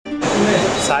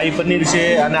શાહી પનીર છે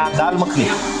અને આ દાલ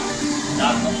મખની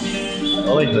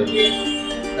હોય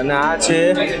અને આ છે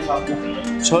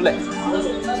છોલે.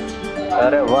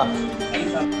 અરે વાહ.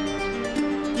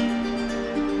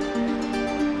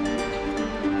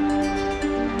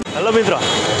 હેલો મિત્રો,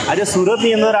 આજે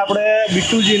સુરતની અંદર આપણે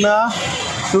બિટ્ટુજીના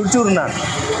ચૂરચૂર નાન.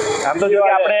 આમ તો જો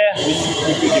આપણે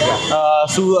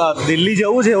દિલ્હી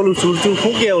જવું છે, ઓલું ચૂરચૂર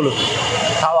શું કે ઓલું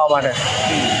ખાવા માટે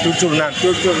ચૂરચૂર નાન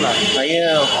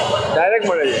અહીંયા ડાયરેક્ટ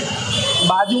મળે છે.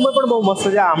 બાજુમાં પણ બહુ મસ્ત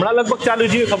છે. હમણાં લગભગ ચાલુ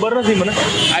છે, ખબર નથી મને,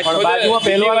 પણ બાજુમાં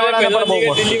પહેલવાળાને પણ બહુ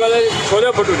મસ્ત છોલે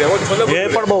ભટુરે એ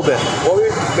પણ બહુ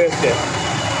બેસ્ટ છે.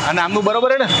 અને આમનું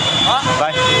બરોબર હે ને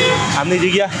ભાઈ? આમની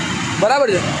જગ્યા બરાબર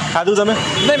છે. ખાધું તમે?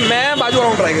 નહીં, મેં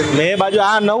બાજુવાળાનું ટ્રાય કર્યું. મેં બાજુ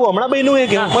આ નવું હમણાં બન્યું એ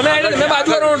કેવું મને મેં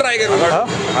બાજુવાળાનું ટ્રાય કર્યું.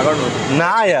 આગળનું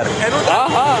ના યાર, એનું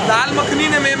દાલ મખની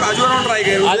ને મેં બાજુવાળાનું ટ્રાય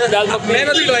કર્યું. દાલ મખની મેં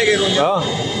નથી ટ્રાય કર્યું. હા,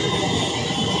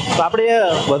 તો આપણે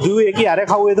બધું એક યારે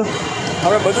ખાવું હોય તો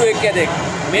આપણે બધું એક ક્યાં દેખ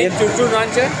મેં ચૂરચૂર નાન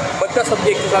છે, બધા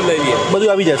સબ્જી એક સાથે લઈ લઈએ, બધું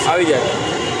આવી જાય.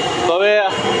 તો હવે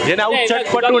જેને આવું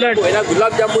ચટપટું ને એના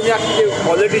ગુલાબ જાંબુની આખી જે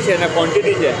ક્વોલિટી છે અને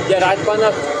ક્વોન્ટિટી છે, જે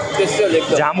રાજપાના સ્પેશિયલ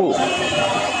એકદમ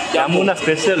જાંબુના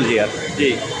સ્પેશિયલ છે યાર.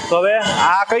 જી. તો હવે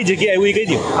આ કઈ જગ્યાએ એવું કઈ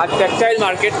દઉં? આ ટેક્સટાઇલ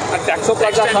માર્કેટ, આ ટેક્સો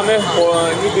પ્લાઝા સામે,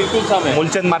 એની બિલકુલ સામે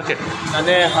મૂલચંદ માર્કેટ.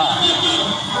 અને હા,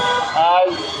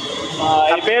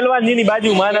 આ પહેલવાનજીની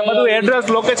બાજુમાં અને બધું એડ્રેસ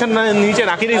લોકેશન નીચે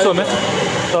નાખી દઈશું અમે.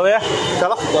 તો હવે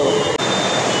ચાલો.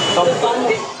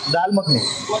 दाल मखनी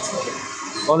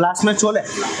और लास्ट में छोले,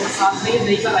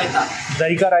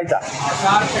 दही का रायता.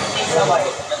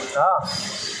 हाँ,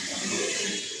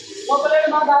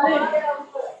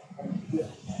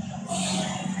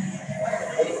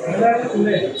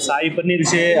 શાહી પનીર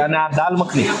છે અને આ દાલ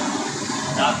મખની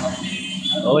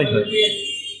હોય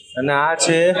અને આ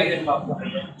છે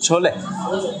छोले.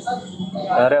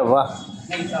 अरे वाह.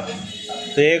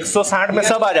 तो 160 में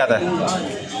सब आ जाता है.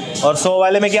 और 100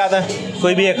 वाले में क्या आता है?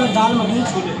 कोई भी एक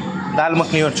दाल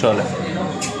मखनी और छोले.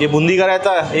 ये बूंदी का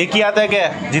रहता है, एक ही आता है क्या?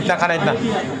 जितना खाना इतना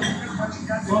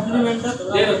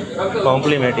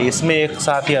कॉम्प्लीमेंट. इसमें एक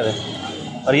साथ ही आता है.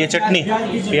 और ये चटनी,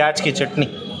 प्याज की चटनी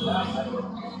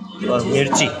और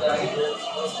मिर्ची.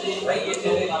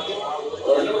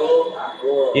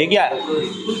 ये क्या है?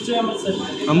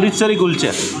 अमृतसरी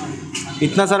कुलचे.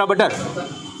 इतना सारा बटर.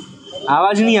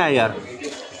 आवाज नहीं आया यार,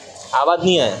 आवाज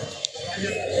नहीं आया.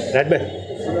 રાજભાઈ,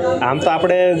 આમ તો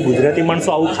આપણે ગુજરાતી માણસો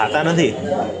આવું ખાતા નથી,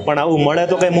 પણ આવું મળે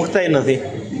તો કંઈ મૂકતા નથી,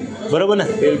 બરોબર ને?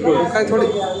 બિલકુલ. કાંઈ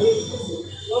થોડી,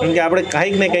 કેમ કે આપણે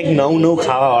કંઈક ને કંઈક નવું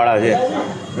ખાવાવાળા છે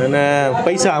અને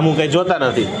પૈસા અમુક કંઈ જોતા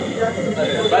નથી.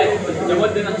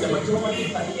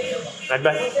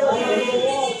 રાજભાઈ,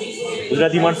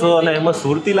 ગુજરાતી માણસો અને એમાં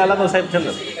સુરતી લાલા તો સાહેબ છે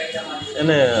ને,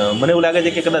 એને મને એવું લાગે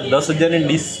છે કે કદાચ 10,000ની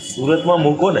ડીશ સુરતમાં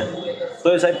મૂકો ને તો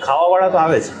એ સાહેબ ખાવાવાળા તો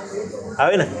આવે છે,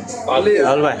 આવે ને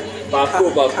હલભાઈ?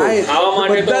 ખાવા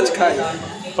માટે તો જ ખાય,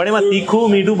 પણ એમાં તીખું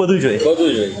મીઠું બધું જોઈએ.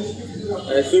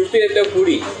 અને સુરતી એટલે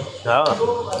ફૂડી. હા,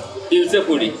 દિલ સે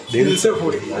ફૂડી.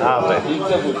 હા ભાઈ,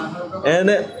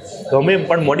 એને ગમે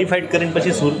પણ મોડિફાઈડ કરીને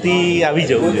પછી સુરતી આવી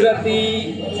જવું છે. ગુજરાતી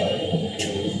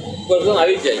વર્ઝન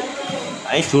આવી જાય.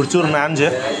 અહીં ચૂરચૂર નાન છે.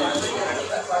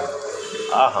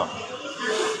 હા હા,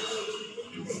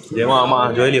 જેમાં આમાં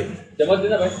જોઈ લ્યો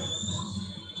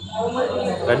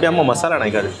ગड्ढाમાં મસાલા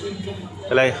નાખ્યા છે.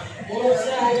 પેલા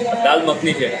દાલ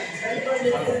મખની છે.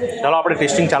 ચાલો આપણે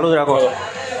ટેસ્ટિંગ ચાલુ જ રાખો.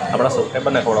 આપણા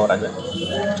સબસ્ક્રાઈબરને ખવડાવવા છે.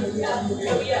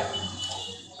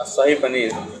 શાહી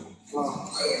પનીર.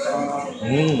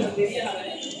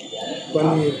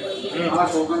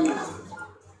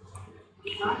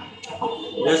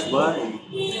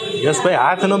 યશભાઈ,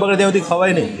 હાથ ન બગડે ત્યાં સુધી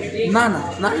ખવાય નહીં.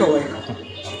 ના ખવાય.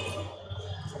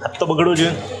 હાથ તો બગડવું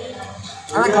જોઈએ.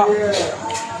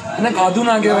 અને કાધું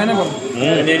ના કહેવાય ને.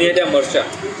 મરચા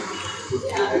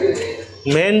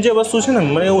મેન જે વસ્તુ છે ને,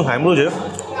 મને એવું સાંભળ્યું છે,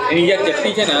 એની જે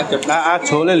ચટણી છે ને, આ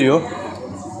છોલે લ્યો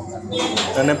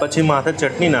અને પછી માથે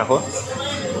ચટણી નાખો,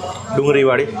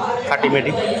 ડુંગળીવાળી ખાટી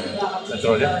મીઠી.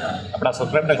 કચરો છે, આપણા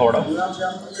સબસ્ક્રાઈબને ખવડાવો.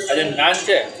 આ જે નાન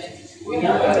છે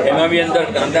એમાં બી અંદર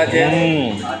કાંદા છે,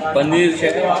 પનીર છે,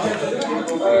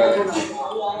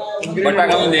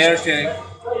 બટાકાનું લેયર છે,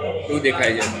 એવું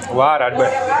દેખાય છે. વાહ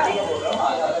રાજભાઈ,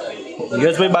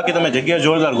 યશભાઈ, બાકી તમે જગ્યા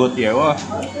જોરદાર ગોતી આવ્યો.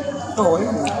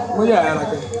 મજા આવ્યા.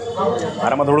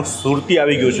 મારામાં થોડુંક સુરતી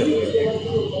આવી ગયું છે.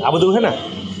 આ બધું છે ને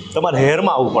તમારે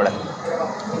હેરમાં આવવું પડે.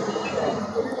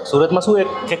 સુરતમાં શું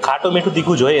કે ખાટું મીઠું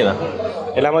તીખું જોઈએ ને,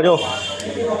 એટલે આમાં જો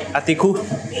આ તીખું,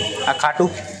 આ ખાટું,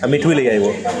 આ મીઠું લઈ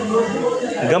આવ્યો.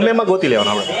 ગમે એમાં ગોતી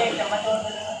લેવાનું આપણે.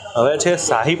 હવે છે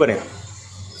શાહી પનીર.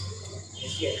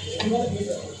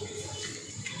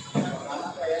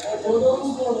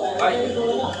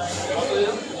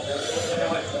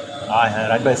 હા હા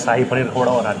રાજભાઈ શાહી પનીર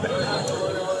ખવડાવો રાજભાઈ.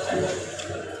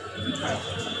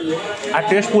 આ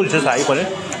ટેસ્ટફુલ છે શાહી પનીર.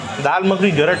 દાલ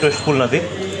મખની જરા ટેસ્ટફુલ નથી,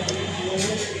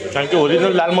 કારણ કે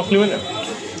ઓરિજિનલ દાલ મખની હોય ને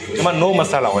એમાં નો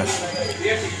મસાલા હોય,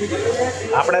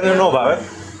 આપણે ન ભાવે.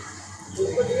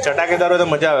 ચટાકેદાર હોય તો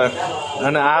મજા આવે.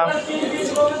 અને આ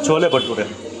છોલે ભટુરે,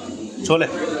 છોલે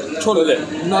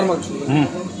નોર્મલ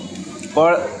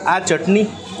પણ આ ચટણી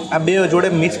આ બે જોડે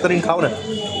મિક્સ કરીને ખાવ ને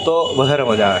તો વધારે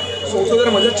મજા આવે. સૌથી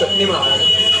વધારે મજા ચટણીમાં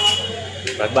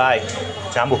આવે. બાય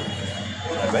ચાંબુ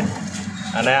ભાઈ.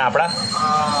 અને આપણા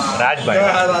રાજભાઈ,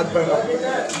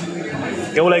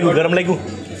 કેવું લાગ્યું? ગરમ લાગ્યું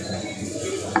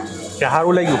કે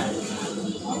સારું લાગ્યું?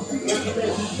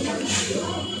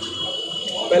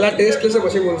 પહેલા ટેસ્ટ લેશે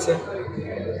પછી બોલશે.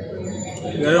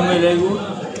 ગરમ લાગ્યું,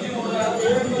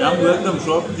 જાંબુ એકદમ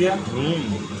સોફ્ટ છે,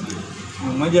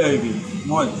 મજા આવી ગઈ,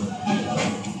 મોજ.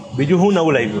 બીજું શું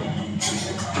નવું લાગ્યું?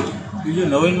 બીજું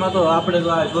નવીનમાં તો આપણે તો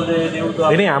આ છોલે ને એવું તો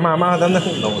નહીં, આમાં તમને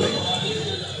શું નવું લાગ્યું?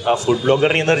 આ ફૂડ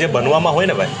બ્લોગરની અંદર જે બનવામાં હોય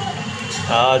ને ભાઈ,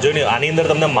 જોઈને આની અંદર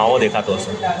તમને માવો દેખાતો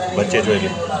હશે વચ્ચે જોઈ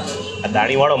લો, આ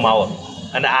દાણીવાળો માવો.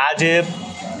 અને આ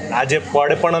જે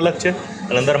પડ પણ અલગ છે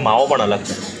અને અંદર માવો પણ અલગ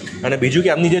છે. અને બીજું કે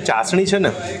આમની જે ચાસણી છે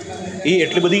ને એ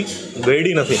એટલી બધી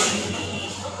ગળી નથી,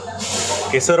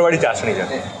 કેસરવાળી ચાસણી છે.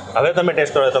 હવે તમે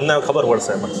ટેસ્ટ કરો તમને ખબર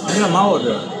પડશે એમાં. માવો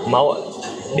છે, માવો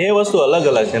બે વસ્તુ અલગ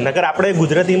અલગ છે. નકર આપણે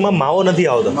ગુજરાતીમાં માવો નથી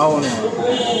આવતો,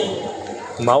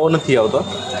 માવો નથી આવતો.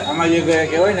 આમાં જે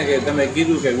કહેવાય ને કે તમે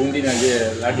કીધું કે ગુંદીના જે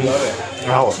લાડુ આવે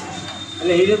માવો,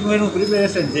 એટલે એ રીતનું એનું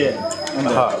પ્રિપેરેશન છે.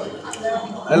 હા,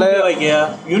 એટલે કહેવાય કે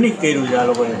યુનિક કર્યું છે આ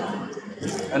લોકોએ.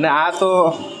 અને આ તો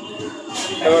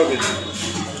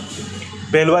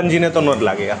પહેલવાનજીને તો ન જ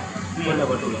લાગે.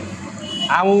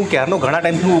 આ હું ક્યારનો ઘણા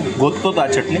ટાઈમથી હું ગોતતો હતો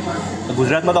આ ચટણી.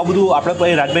 ગુજરાતમાં તો આ બધું આપણે તો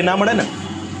એ રાજભાઈ ના મળે ને,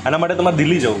 આના માટે તમારે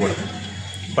દિલ્હી જવું પડે.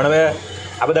 પણ હવે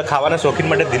આ બધા ખાવાના શોખીન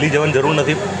માટે દિલ્હી જવાની જરૂર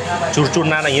નથી. ચૂરચૂર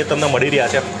નાન અહીંયા તમને મળી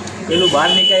રહ્યા છે. પેલું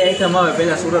બહારની કાંઈ આઈટમ આવે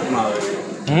પહેલાં સુરતમાં આવે.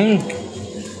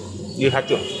 એ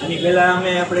સાચું. એની પહેલાં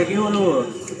આપણે કેવું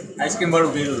આઈસ્ક્રીમ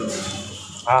વાળું કર્યું હતું.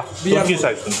 હા, તુર્કી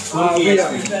સાઈડ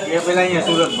એ પહેલાં અહીંયા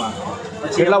સુરતમાં,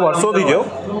 પછી કેટલા વર્ષોથી જો.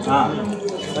 હા,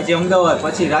 પછી અમદાવાદ,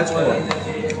 પછી રાજકોટ,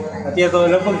 અત્યારે તો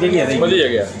લગભગ જગ્યા થઈ બધી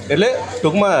જગ્યા. એટલે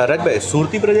ટૂંકમાં રાજભાઈ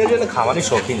સુરતી પ્રજા છે ને ખાવાની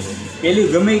શોખીન છે. પેલી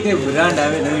ગમે કંઈ બ્રાન્ડ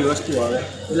આવે, નવી વસ્તુ આવે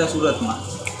પેલા સુરતમાં.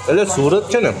 એટલે સુરત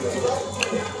છે ને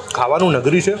ખાવાનું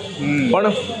નગરી છે,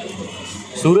 પણ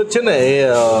સુરત છે ને એ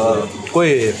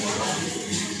કોઈ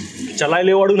ચલાઈ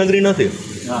લેવાળું નગરી નથી.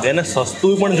 એને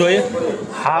સસ્તું પણ જોઈએ,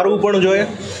 સારું પણ જોઈએ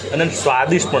અને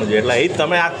સ્વાદિષ્ટ પણ જોઈએ. એટલે એ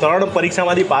તમે આ 3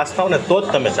 પરીક્ષામાંથી પાસ થાવ ને તો જ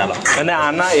તમે ચાલો. અને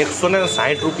આના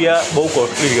 160 રૂપિયા બહુ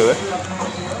કોસ્ટલી કહેવાય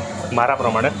મારા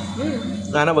પ્રમાણે.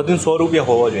 આના બધું 100 રૂપિયા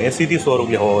હોવો જોઈએ, 80 થી 100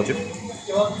 રૂપિયા હોવો જોઈએ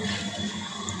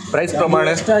પ્રાઇસ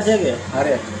પ્રમાણે. એક્સ્ટ્રા છે કે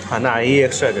અરે હા ના, એ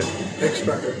એક્સ્ટ્રા છે.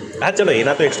 હા ચલો,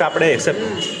 એના તો એક્સ્ટ્રા આપણે એક્સેપ્ટ.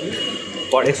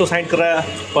 પણ 160 કરા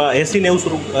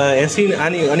 80-90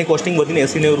 આની કોસ્ટિંગ વધીને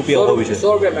 80-90 રૂપિયા હોવી છે.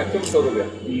 100 રૂપિયા મેક્સિમમ 100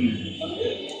 રૂપિયા.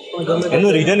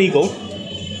 એનું રીઝન એ કહું,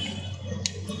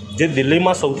 જે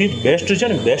દિલ્હીમાં સૌથી બેસ્ટ છે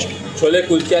ને, બેસ્ટ છોલે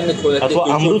કુલચા અને છોલે અથવા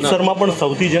અમૃતસરમાં પણ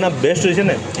સૌથી જેના બેસ્ટ છે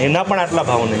ને એના પણ આટલા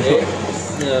ભાવ નહીં.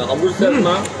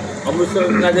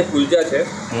 અમૃતસરના જે કુલચા છે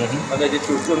અને જે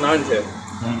ચૂરચૂર નાન છે,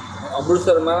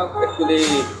 અમૃતસરમાં એકચ્યુઅલી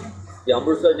જે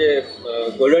અમૃતસર જે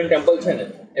ગોલ્ડન ટેમ્પલ છે ને,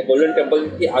 એ ગોલ્ડન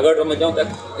ટેમ્પલથી આગળ તમે જાઓ તો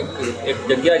એક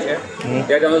જગ્યા છે,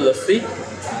 ત્યાં તમે લસ્સી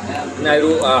અને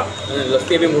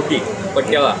લસ્સી બી મોટી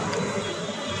પટિયાલા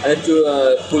અને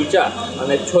કુલચા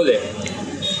અને છોલે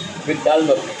વિથ દાલ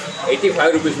મખની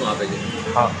 85 રૂપીસમાં આપે છે.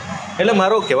 હા, એટલે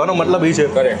મારો કહેવાનો મતલબ એ છે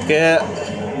કે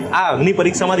આ અગ્નિ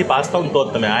પરીક્ષામાંથી પાસ થાવ ને તો જ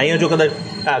તમે અહીંયા જો કદાચ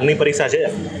આ અગ્નિ પરીક્ષા છે,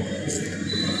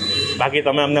 બાકી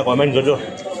તમે અમને કોમેન્ટ કરજો.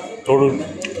 થોડું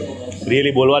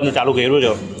રિયલી બોલવાનું ચાલુ કર્યું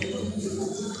છે,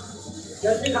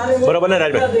 બરાબર ને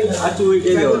રાજભાઈ?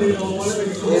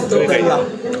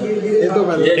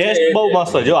 ટેસ્ટ બહુ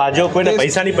મસ્ત. જો આજે કોઈને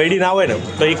પૈસાની પૈડી ના હોય ને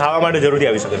તો એ ખાવા માટે જરૂરથી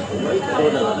આવી શકે.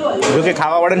 જો કે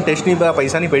ખાવાવાળાને ટેસ્ટની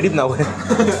પૈસાની પૈડી જ ના હોય.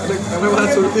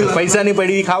 પૈસાની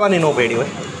પૈડી ખાવાની ન પૈડી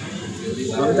હોય.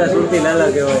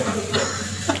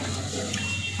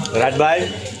 રાજભાઈ,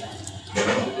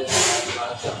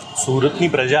 સુરતની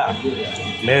પ્રજા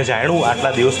મેં જાણ્યું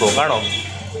આટલા દિવસ રોકાણો.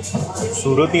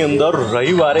 સુરતની અંદર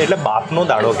રવિવારે એટલે બાપનો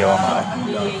દાડો કહેવામાં આવે.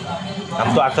 આમ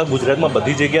તો આખા ગુજરાતમાં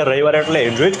બધી જગ્યાએ રવિવારે એટલે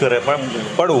એન્જોય જ કરે,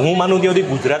 પણ હું માનું ત્યાં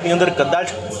સુધી ગુજરાતની અંદર કદાચ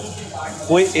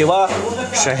કોઈ એવા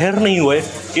શહેર નહીં હોય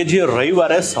કે જે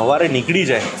રવિવારે સવારે નીકળી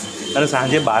જાય અને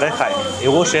સાંજે બારે ખાય.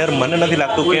 એવો શહેર મને નથી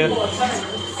લાગતું કે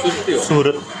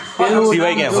સુરત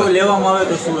સિવાય ક્યાં હોય. લેવામાં આવે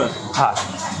તો સુરત, હા,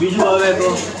 બીજું આવે તો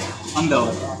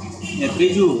અમદાવાદ, ને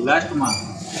ત્રીજું લાસ્ટમાં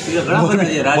ઘણા બધા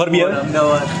છે, રાજકોટ,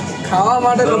 અમદાવાદ. ખાવા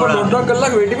માટે લોકો 1.5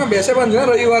 કલાક વેટિંગમાં બેસે પણ છે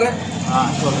રવિવારે. હા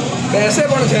ચોલો. બેસે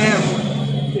પણ છે એમ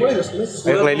મળી જશે ને?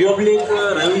 એક લઈ લ્યો. પબ્લિક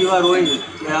રવિવાર હોય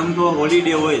એટલે આમ તો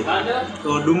હોલિડે હોય તો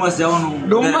ડુમસ જવાનું.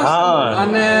 ડુમસ હા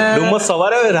અને ડુમસ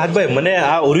સવારે રાજભાઈ મને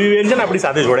આ ઉર્વીબેન છે ને આપણી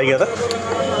સાથે જોડાઈ ગયા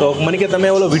હતા તો મને કે તમે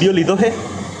ઓલો વિડીયો લીધો છે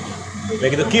મેં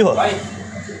કીધું કી હો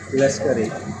લશ્કરી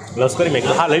લશ્કરી મેં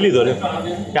કીધું હા લઈ લીધો ને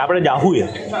કે આપણે જાવું છે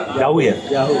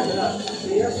યાહુ.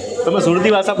 તમે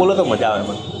સુરતી ભાષા બોલો તો મજા આવે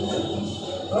મને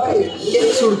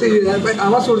એક સુરતી જોઈએ ભાઈ,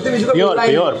 આમાં સુરતી બીજું કોઈ પ્યોર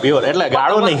બોલાય પ્યોર પ્યોર એટલે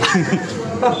ગાળો નહીં નહીં.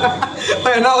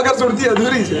 એના વગર સુરતી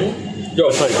અધૂરી છે. જો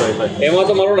સોરી સોરી એમાં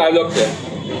તો મારો ડાયલોગ છે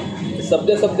શબ્દ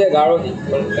શબ્દે ગાળો નહીં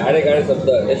પણ ગાળે ગાળે શબ્દ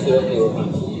એ સુરતની ઓળખાણ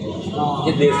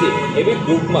જે દેશી એવી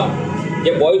ગ્રુપમાં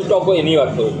જે બોય સ્ટોક હોય એની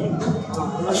વાત કરું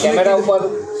છું કેમેરા ઉપર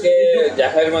કે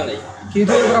જાહેરમાં નહીં.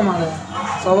 કીધું એ પ્રમાણે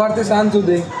સવારથી સાંજ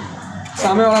સુધી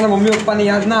સામેવાળાને મમ્મી પપ્પાની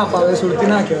યાદ ના અપાવે સુરતી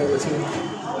ના કહેવાય પછી.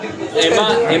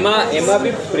 એમાં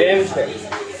બી પ્રેમ છે.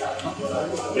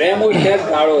 પ્રેમ હોય ત્યાં જ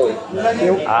ગાળો હોય.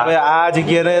 હવે આ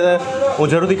જગ્યાએ હું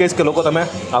જરૂરથી કહીશ કે લોકો તમે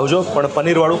આવજો પણ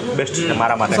પનીરવાળું બેસ્ટ છે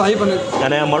મારા માટે શાહી પનીર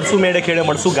અને મળશું મેળે ખેડે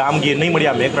મળશું ગામ ગીર નહીં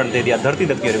મળ્યા મેકરણ તે ત્યાં ધરતી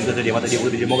ધરતી રમતો છે જેમાં જે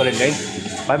બધી જેમો કરીને ગઈ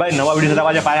ભાઈ નવા વિડીયો સાથે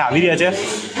પાછા પાસે આવી રહ્યા છે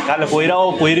કાલે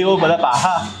પોયરીઓ બધા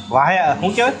પાહા વાહ્યા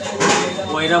શું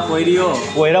કહેવાય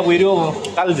પોયરીઓ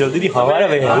કાલે જલ્દીથી હવારે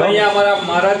ભાઈ અહીંયા અમારા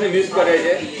મહારાજને મિસ કરે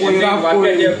છે પોયરા,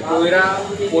 વાક્ય છે પોયરા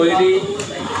પોયરી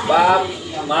બાપ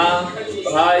મા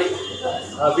ભાઈ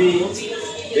ભાભી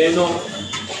બહેનો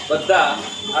બધા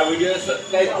આ વિડીયો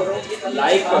સબસ્ક્રાઈબ કરો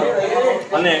લાઈક કરો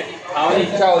અને ખાવાની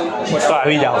ઈચ્છા હોય તો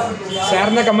આવી જાઓ શેર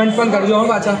ને કમેન્ટ પણ કરજો હો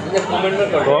પાછા. કોમેન્ટ પર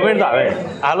કરો. ગવર્મેન્ટ તો આવે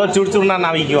હાલો ચૂરચૂર ના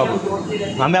આવી ગયું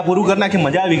આપણું અમે આ પૂરું કરી નાખી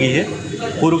મજા આવી ગઈ છે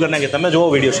પૂરું કરી નાખી તમે જુઓ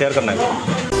વિડીયો શેર કરી નાખો